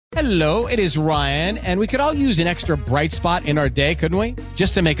Hello, it is Ryan, and we could all use an extra bright spot in our day, couldn't we?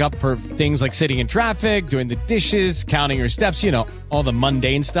 Just to make up for things like sitting in traffic, doing the dishes, counting your steps, you know, all the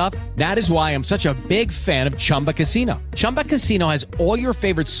mundane stuff. That is why I'm such a big fan of Chumba Casino. Chumba Casino has all your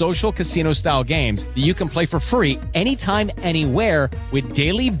favorite social casino-style games that you can play for free anytime, anywhere with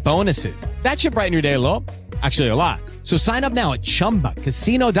daily bonuses. That should brighten your day a little. Actually, a lot. So sign up now at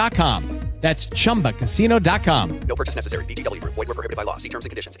ChumbaCasino.com. That's ChumbaCasino.com. No purchase necessary. VGW Group. Void where prohibited by law. See terms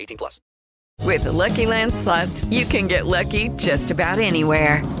and conditions. 18+. With the Lucky Land Slots, you can get lucky just about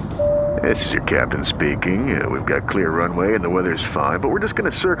anywhere. This is your captain speaking. We've got clear runway and the weather's fine, but we're just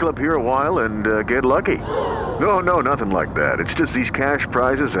going to circle up here a while and get lucky. No, nothing like that. It's just these cash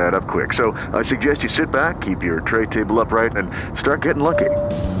prizes add up quick. So I suggest you sit back, keep your tray table upright, and start getting lucky.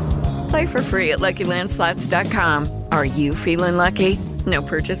 Play for free at LuckyLandSlots.com. Are you feeling lucky? No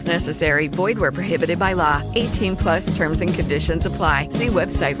purchase necessary. Void where prohibited by law. 18+ terms and conditions apply. See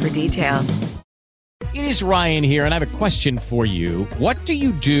website for details. It is Ryan here, and I have a question for you. What do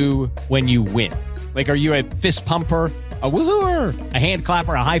you do when you win? Like, are you a fist pumper, a woohooer, a hand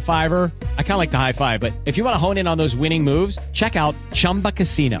clapper, a high fiver? I kind of like the high five, but if you want to hone in on those winning moves, check out Chumba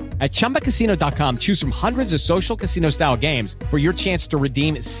Casino. At ChumbaCasino.com, choose from hundreds of social casino-style games for your chance to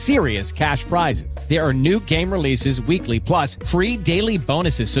redeem serious cash prizes. There are new game releases weekly, plus free daily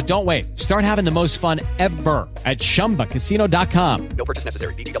bonuses, so don't wait. Start having the most fun ever at ChumbaCasino.com. No purchase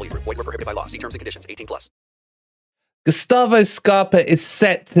necessary. VGW Group. Void where prohibited by law. See terms and conditions. 18+. Gustavo Scarpa is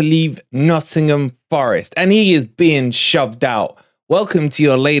set to leave Nottingham Forest, and he is being shoved out. Welcome to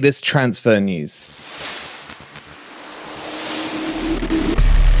your latest transfer news.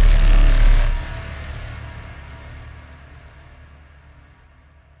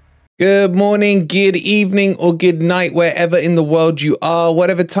 Good morning, good evening, or good night, wherever in the world you are,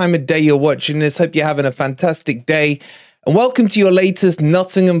 whatever time of day you're watching this. Hope you're having a fantastic day. And welcome to your latest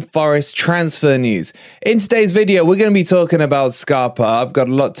Nottingham Forest transfer news. In today's video, we're going to be talking about Scarpa. I've got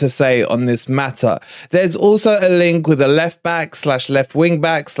a lot to say on this matter. There's also a link with a left back / left wing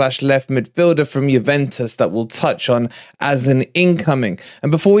back / left midfielder from Juventus that we'll touch on as an incoming. And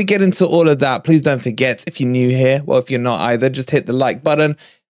before we get into all of that, please don't forget, if you're new here, well, if you're not either, just hit the like button.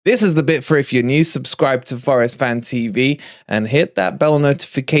 This is the bit for if you're new. Subscribe to Forest Fan TV and hit that bell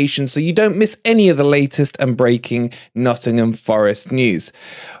notification so you don't miss any of the latest and breaking Nottingham Forest news.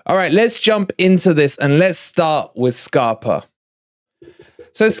 All right, let's jump into this and let's start with Scarpa.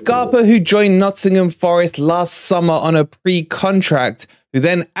 So Scarpa, who joined Nottingham Forest last summer on a pre-contract, who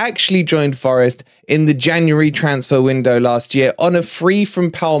then actually joined Forest in the January transfer window last year on a free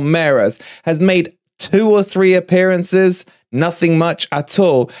from Palmeiras, has made 2 or 3 appearances, nothing much at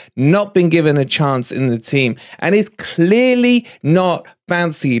all, not been given a chance in the team, and is clearly not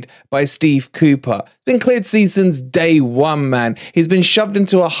fancied by Steve Cooper. Been cleared since day one, man. He's been shoved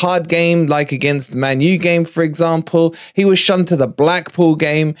into a hard game like against the Man U game, for example. He was shunned to the Blackpool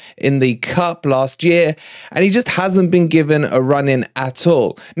game in the Cup last year, and he just hasn't been given a run in at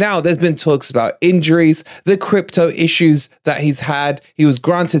all. Now, there's been talks about injuries, the crypto issues that he's had. He was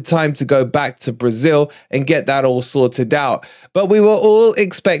granted time to go back to Brazil and get that all sorted out. But we were all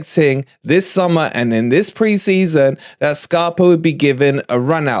expecting this summer and in this preseason that Scarpa would be given a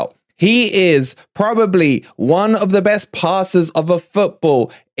run out. He is probably one of the best passers of a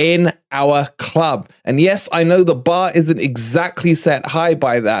football in our club. And yes, I know the bar isn't exactly set high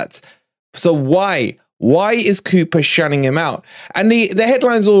by that. So why? Why is Cooper shunning him out? And the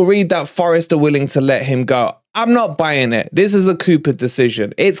headlines all read that Forest are willing to let him go. I'm not buying it. This is a Cooper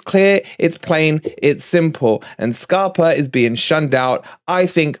decision. It's clear, it's plain, it's simple. And Scarpa is being shunned out, I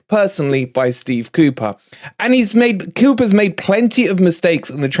think, personally, by Steve Cooper. And Cooper's made plenty of mistakes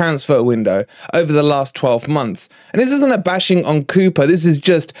in the transfer window over the last 12 months. And this isn't a bashing on Cooper. This is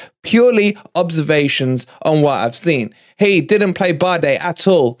just purely observations on what I've seen. He didn't play Bardet at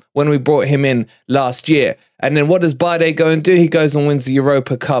all when we brought him in last year. And then what does Bardet go and do? He goes and wins the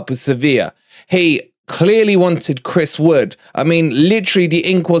Europa Cup with Sevilla. He clearly wanted Chris Wood. I mean, literally the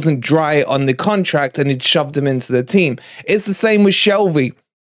ink wasn't dry on the contract and he'd shoved him into the team. It's the same with Shelvey.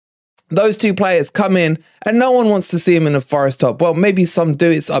 Those two players come in and no one wants to see him in a Forest top. Well, maybe some do,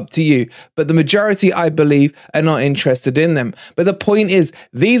 it's up to you. But the majority, I believe, are not interested in them. But the point is,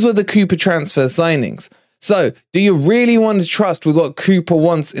 these were the Cooper transfer signings. So do you really want to trust with what Cooper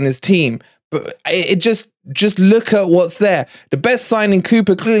wants in his team? But it just look at what's there. The best signing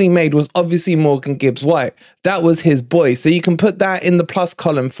Cooper clearly made was obviously Morgan Gibbs-White. That was his boy. So you can put that in the plus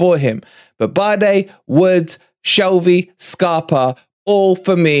column for him. But Bardet, Wood, Shelvey, Scarpa, all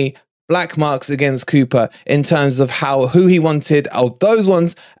for me, black marks against Cooper in terms of who he wanted of those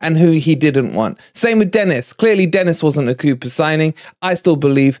ones and who he didn't want. Same with Dennis. Clearly, Dennis wasn't a Cooper signing. I still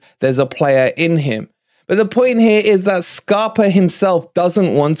believe there's a player in him. But the point here is that Scarpa himself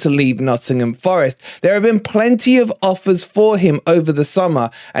doesn't want to leave Nottingham Forest. There have been plenty of offers for him over the summer,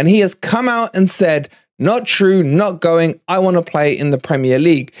 and he has come out and said, not true, not going, I want to play in the Premier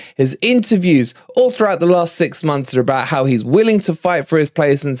League. His interviews all throughout the last 6 months are about how he's willing to fight for his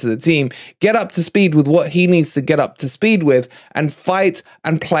place into the team, get up to speed with what he needs to get up to speed with, and fight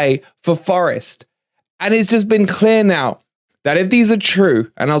and play for Forest. And it's just been clear now that if these are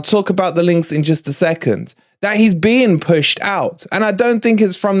true, and I'll talk about the links in just a second, that he's being pushed out. And I don't think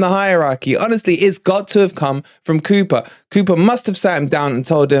it's from the hierarchy. Honestly, it's got to have come from Cooper. Cooper must have sat him down and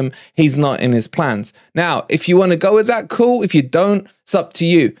told him he's not in his plans. Now, if you want to go with that, cool. If you don't, it's up to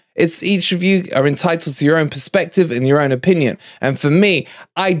you. It's each of you are entitled to your own perspective and your own opinion. And for me,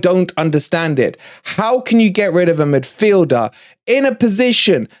 I don't understand it. How can you get rid of a midfielder in a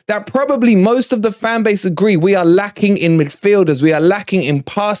position that probably most of the fan base agree we are lacking in midfielders, we are lacking in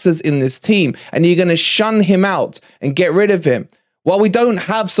passers in this team, and you're going to shun him out and get rid of him? Well, we don't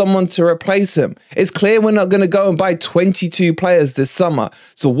have someone to replace him. It's clear we're not going to go and buy 22 players this summer.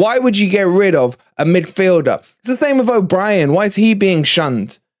 So why would you get rid of a midfielder? It's the same with O'Brien. Why is he being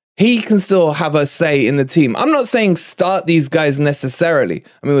shunned? He can still have a say in the team. I'm not saying start these guys necessarily.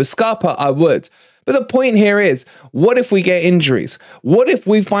 I mean, with Scarpa, I would. But the point here is, what if we get injuries? What if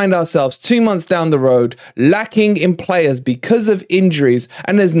we find ourselves 2 months down the road lacking in players because of injuries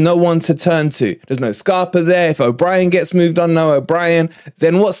and there's no one to turn to? There's no Scarpa there. If O'Brien gets moved on, no O'Brien,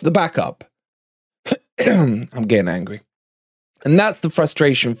 then what's the backup? I'm getting angry. And that's the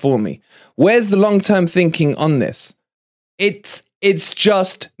frustration for me. Where's the long-term thinking on this? It's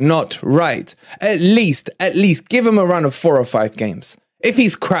just not right. At least give him a run of 4 or 5 games. If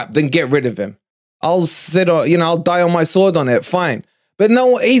he's crap, then get rid of him. I'll I'll die on my sword on it, fine. But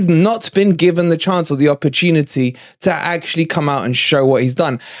no, he's not been given the chance or the opportunity to actually come out and show what he's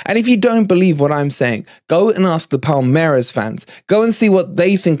done. And if you don't believe what I'm saying, go and ask the Palmeiras fans. Go and see what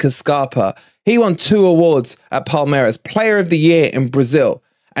they think of Scarpa. He won 2 awards at Palmeiras, Player of the Year in Brazil.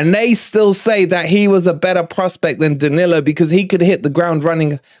 And they still say that he was a better prospect than Danilo because he could hit the ground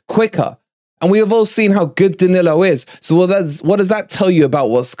running quicker. And we have all seen how good Danilo is. So what does that tell you about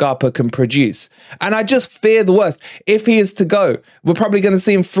what Scarpa can produce? And I just fear the worst. If he is to go, we're probably going to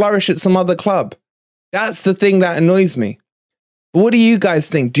see him flourish at some other club. That's the thing that annoys me. But what do you guys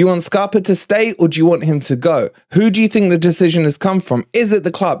think? Do you want Scarpa to stay or do you want him to go? Who do you think the decision has come from? Is it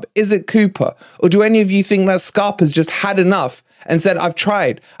the club? Is it Cooper? Or do any of you think that Scarpa's just had enough and said, I've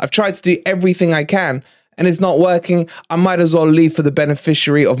tried to do everything I can and it's not working. I might as well leave for the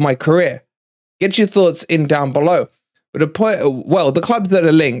beneficiary of my career. Get your thoughts in down below. But the clubs that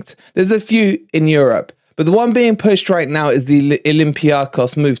are linked, there's a few in Europe, but the one being pushed right now is the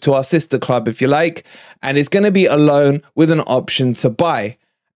Olympiacos move to our sister club, if you like, and it's going to be a loan with an option to buy.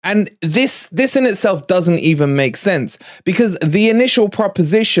 And this in itself doesn't even make sense because the initial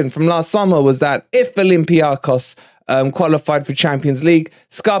proposition from last summer was that if Olympiacos qualified for Champions League,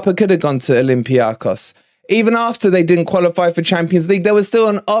 Scarpa could have gone to Olympiacos. Even after they didn't qualify for Champions League, there was still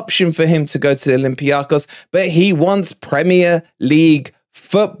an option for him to go to Olympiacos, but he wants Premier League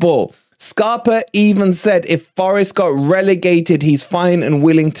football. Scarpa even said if Forest got relegated, he's fine and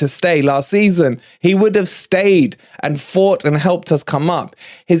willing to stay. Last season, he would have stayed and fought and helped us come up.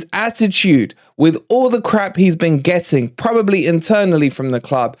 His attitude, with all the crap he's been getting, probably internally from the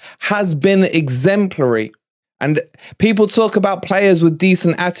club, has been exemplary. And people talk about players with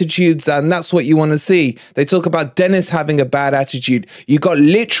decent attitudes, and that's what you want to see. They talk about Dennis having a bad attitude. You got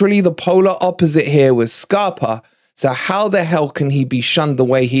literally the polar opposite here with Scarpa. So how the hell can he be shunned the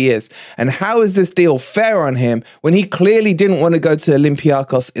way he is? And how is this deal fair on him when he clearly didn't want to go to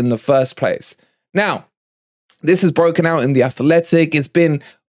Olympiacos in the first place? Now, this is broken out in The Athletic. It's been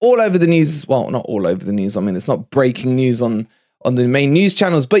all over the news. Well, not all over the news. I mean, it's not breaking news on the main news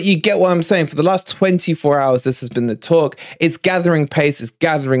channels, but you get what I'm saying. For the last 24 hours, this has been the talk. It's gathering pace. It's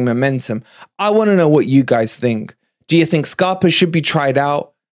gathering momentum. I want to know what you guys think. Do you think Scarpa should be tried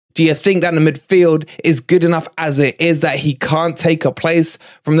out? Do you think that the midfield is good enough as it is, that he can't take a place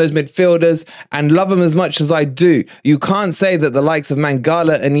from those midfielders? And love him as much as I do, you can't say that the likes of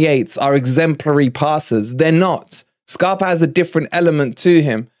Mangala and Yates are exemplary passers. They're not. Scarpa has a different element to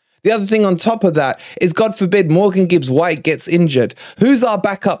him. The other thing on top of that is, God forbid, Morgan Gibbs-White gets injured. Who's our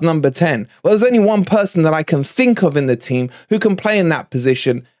backup number 10? Well, there's only one person that I can think of in the team who can play in that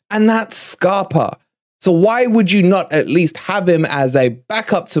position, and that's Scarpa. So why would you not at least have him as a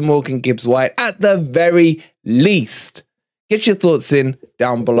backup to Morgan Gibbs-White at the very least? Get your thoughts in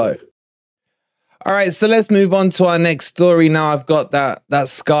down below. All right, so let's move on to our next story. Now I've got that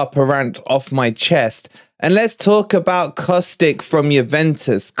Scarpa rant off my chest. And let's talk about Kostic from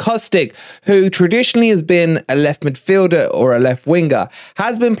Juventus. Kostic, who traditionally has been a left midfielder or a left winger,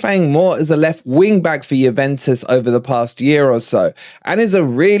 has been playing more as a left wing back for Juventus over the past year or so, and is a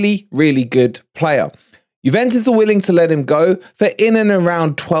really, really good player. Juventus are willing to let him go for in and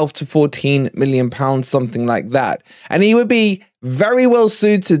around 12 to 14 million pounds, something like that. And he would be very well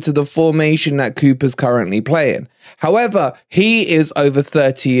suited to the formation that Cooper's currently playing. However, he is over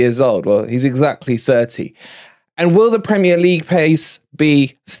 30 years old. Well, he's exactly 30. And will the Premier League pace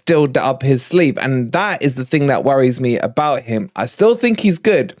be still up his sleeve? And that is the thing that worries me about him. I still think he's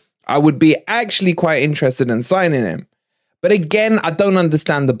good. I would be actually quite interested in signing him. But again, I don't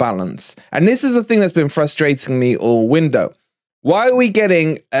understand the balance. And this is the thing that's been frustrating me all window. Why are we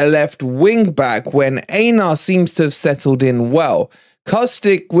getting a left wing back when Einar seems to have settled in well?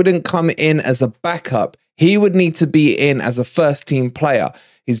 Kostic wouldn't come in as a backup. He would need to be in as a first team player.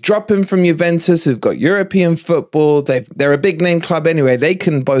 He's dropping from Juventus, who've got European football. They're a big name club anyway. They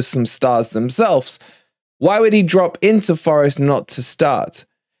can boast some stars themselves. Why would he drop into Forest not to start?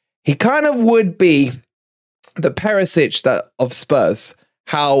 He kind of would be the Perisic of Spurs.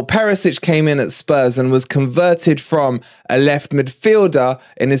 How Perisic came in at Spurs and was converted from a left midfielder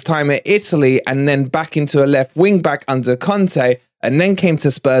in his time at Italy and then back into a left wing back under Conte, and then came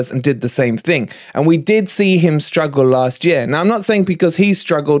to Spurs and did the same thing. And we did see him struggle last year. Now, I'm not saying because he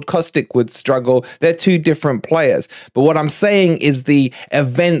struggled, Kostic would struggle. They're two different players. But what I'm saying is the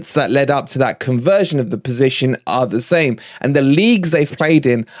events that led up to that conversion of the position are the same. And the leagues they've played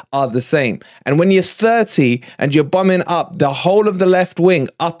in are the same. And when you're 30 and you're bombing up the whole of the left wing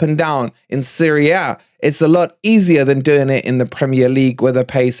up and down in Serie A, it's a lot easier than doing it in the Premier League where the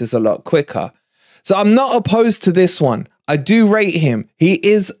pace is a lot quicker. So I'm not opposed to this one. I do rate him. He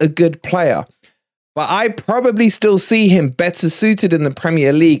is a good player. But I probably still see him better suited in the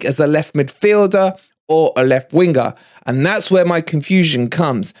Premier League as a left midfielder or a left winger. And that's where my confusion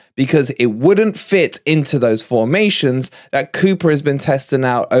comes, because it wouldn't fit into those formations that Cooper has been testing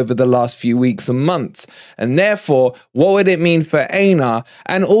out over the last few weeks and months. And therefore, what would it mean for Einar?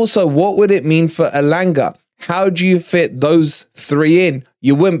 And also, what would it mean for Elanga? How do you fit those three in?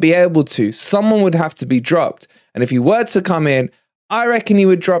 You wouldn't be able to. Someone would have to be dropped. And if he were to come in, I reckon he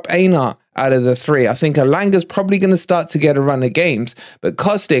would drop Einar out of the three. I think Elanga's probably going to start to get a run of games, but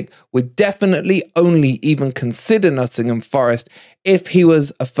Kostic would definitely only even consider Nottingham Forest if he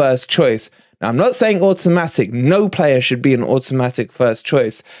was a first choice. Now, I'm not saying automatic. No player should be an automatic first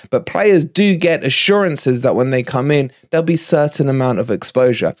choice, but players do get assurances that when they come in, there'll be certain amount of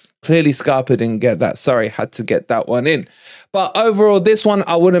exposure. Clearly, Scarpa didn't get that. Sorry, had to get that one in. But overall, this one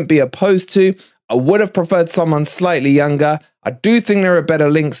I wouldn't be opposed to. I would have preferred someone slightly younger. I do think there are better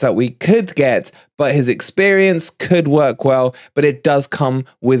links that we could get, but his experience could work well, but it does come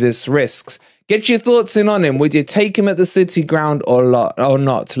with its risks. Get your thoughts in on him. Would you take him at the City ground or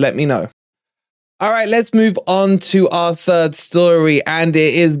not? Let me know. All right, let's move on to our third story, and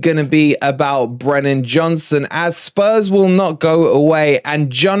it is going to be about Brennan Johnson, as Spurs will not go away, and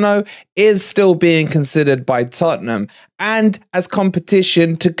Jono is still being considered by Tottenham, and as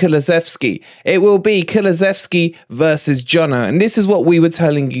competition to Kulusevski. It will be Kulusevski versus Jono, and this is what we were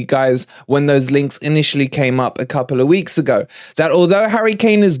telling you guys when those links initially came up a couple of weeks ago, that although Harry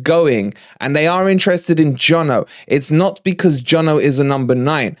Kane is going, and they are interested in Jono, it's not because Jono is a number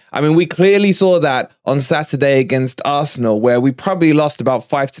 9. I mean, we clearly saw that on Saturday against Arsenal, where we probably lost about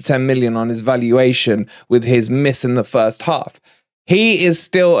 5 to 10 million on his valuation with his miss in the first half. He is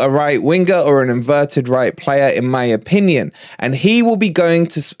still a right winger or an inverted right player, in my opinion. And he will be going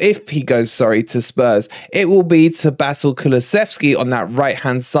to, if he goes, to Spurs, it will be to battle Kulusevski on that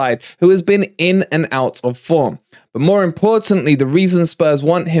right-hand side, who has been in and out of form. But more importantly, the reason Spurs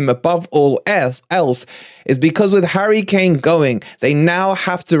want him above all else is because with Harry Kane going, they now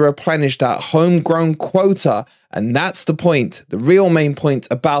have to replenish that homegrown quota. And that's the point, the real main point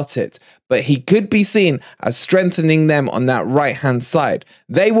about it. But he could be seen as strengthening them on that right-hand side.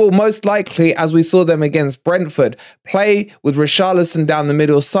 They will most likely, as we saw them against Brentford, play with Richarlison down the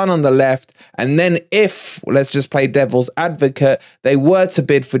middle, Son on the left. And then if, let's just play devil's advocate, they were to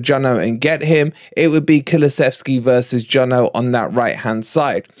bid for Jono and get him, it would be Kulusevski versus Jono on that right-hand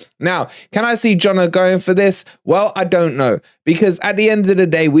side. Now, can I see Jono going for this? Well, I don't know. Because at the end of the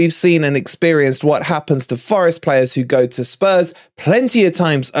day, we've seen and experienced what happens to Forest players who go to Spurs plenty of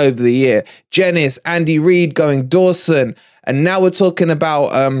times over the year. Jennings, Andy Reid going Dawson. And now we're talking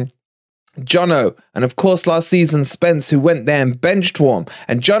about Jono. And of course, last season, Spence, who went there and benched Warm.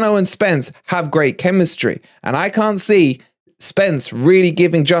 And Jono and Spence have great chemistry. And I can't see Spence really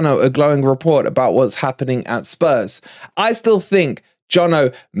giving Jono a glowing report about what's happening at Spurs. I still think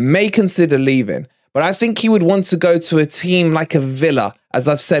Jono may consider leaving, but I think he would want to go to a team like a Villa, as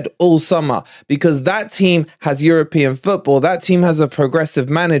I've said all summer, because that team has European football, that team has a progressive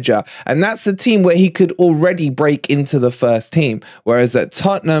manager, and that's a team where he could already break into the first team. Whereas at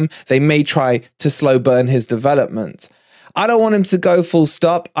Tottenham, they may try to slow burn his development. I don't want him to go full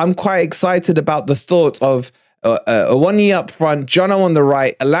stop. I'm quite excited about the thought of a 1 year up front, Jono on the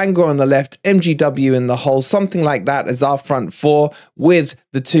right, Elanga on the left, MGW in the hole, something like that as our front four, with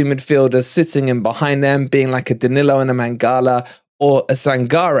the two midfielders sitting in behind them, being like a Danilo and a Mangala or a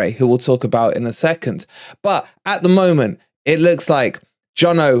Sangare, who we'll talk about in a second. But at the moment, it looks like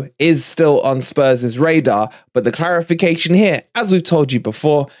Jono is still on Spurs' radar, but the clarification here, as we've told you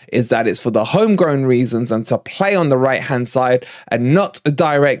before, is that it's for the homegrown reasons and to play on the right-hand side and not a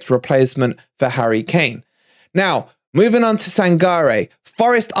direct replacement for Harry Kane. Now, moving on to Sangare,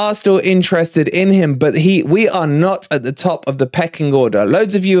 Forest are still interested in him, but we are not at the top of the pecking order.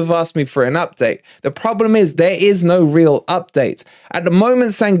 Loads of you have asked me for an update. The problem is there is no real update. At the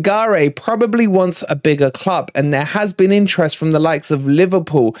moment, Sangare probably wants a bigger club, and there has been interest from the likes of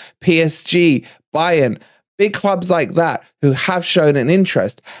Liverpool, PSG, Bayern, big clubs like that who have shown an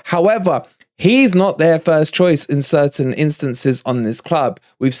interest. However, he's not their first choice in certain instances on this club.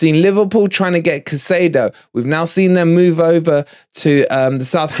 We've seen Liverpool trying to get Caicedo. We've now seen them move over to the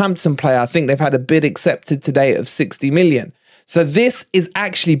Southampton player. I think they've had a bid accepted today of 60 million. So this is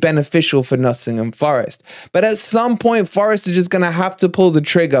actually beneficial for Nottingham Forest. But at some point, Forest are just going to have to pull the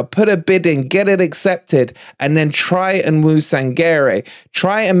trigger, put a bid in, get it accepted, and then try and woo Sangare.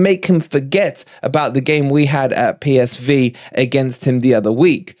 Try and make him forget about the game we had at PSV against him the other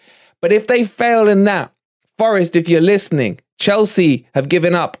week. But if they fail in that, Forest, if you're listening, Chelsea have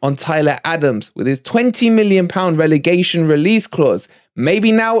given up on Tyler Adams with his £20 million relegation release clause.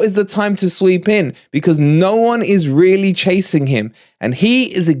 Maybe now is the time to sweep in because no one is really chasing him. And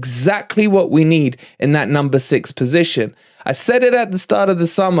he is exactly what we need in that number 6 position. I said it at the start of the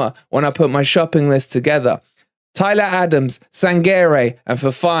summer when I put my shopping list together. Tyler Adams, Sangare, and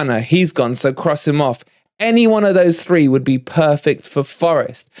Fofana, he's gone, so cross him off. Any one of those three would be perfect for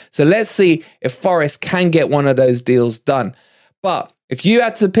Forest. So let's see if Forest can get one of those deals done. But if you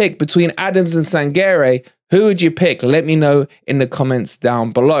had to pick between Adams and Sangare, who would you pick? Let me know in the comments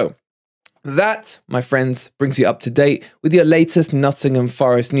down below. That, my friends, brings you up to date with your latest Nottingham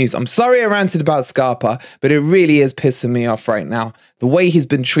Forest news. I'm sorry I ranted about Scarpa, but it really is pissing me off right now. The way he's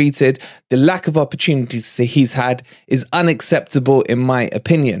been treated, the lack of opportunities he's had is unacceptable in my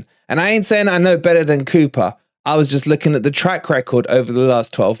opinion. And I ain't saying I know better than Cooper. I was just looking at the track record over the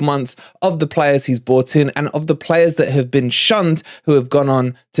last 12 months of the players he's brought in and of the players that have been shunned who have gone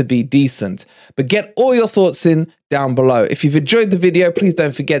on to be decent. But get all your thoughts in down below. If you've enjoyed the video, please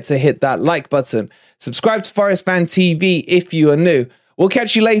don't forget to hit that like button. Subscribe to Forest Fan TV if you are new. We'll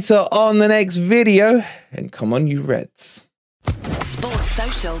catch you later on the next video. And come on, you Reds. Sports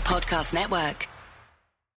Social Podcast Network.